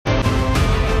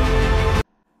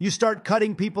You start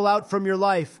cutting people out from your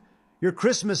life. Your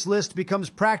Christmas list becomes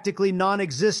practically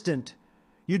non-existent.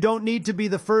 You don't need to be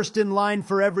the first in line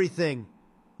for everything.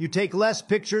 You take less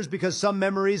pictures because some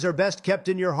memories are best kept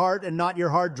in your heart and not your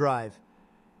hard drive.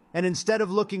 And instead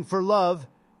of looking for love,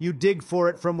 you dig for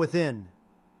it from within.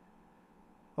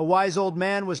 A wise old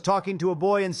man was talking to a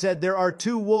boy and said, "There are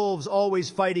two wolves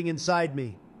always fighting inside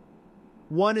me.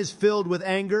 One is filled with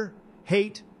anger,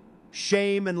 hate,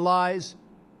 shame, and lies.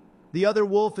 The other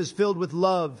wolf is filled with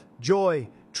love, joy,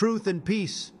 truth, and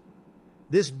peace.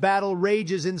 This battle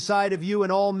rages inside of you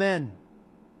and all men."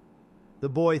 The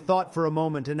boy thought for a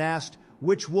moment and asked,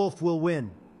 "Which wolf will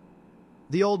win?"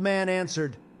 The old man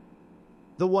answered,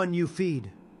 "The one you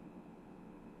feed."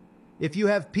 If you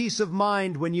have peace of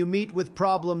mind when you meet with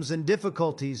problems and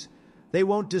difficulties, they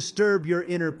won't disturb your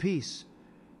inner peace.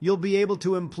 You'll be able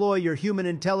to employ your human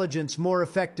intelligence more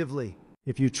effectively.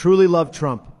 If you truly love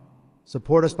Trump,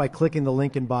 support us by clicking the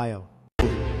link in bio.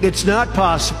 It's not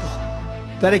possible,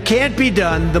 that it can't be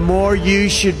done, the more you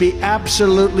should be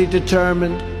absolutely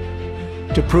determined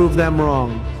to prove them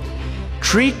wrong.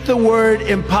 Treat the word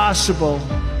impossible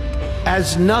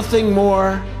as nothing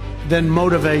more than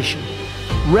motivation.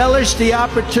 Relish the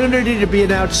opportunity to be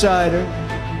an outsider.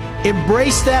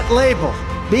 Embrace that label.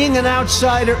 Being an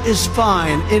outsider is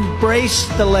fine. Embrace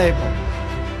the label.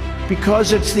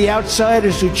 Because it's the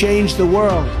outsiders who change the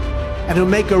world and who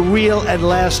make a real and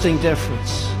lasting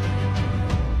difference.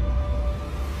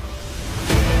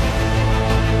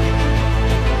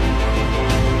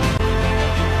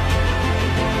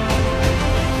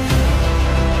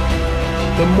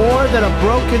 The more that a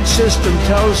broken system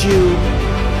tells you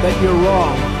that you're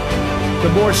wrong, the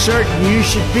more certain you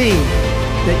should be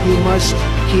that you must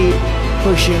keep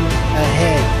pushing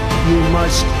ahead. You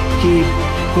must keep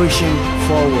pushing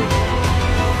forward.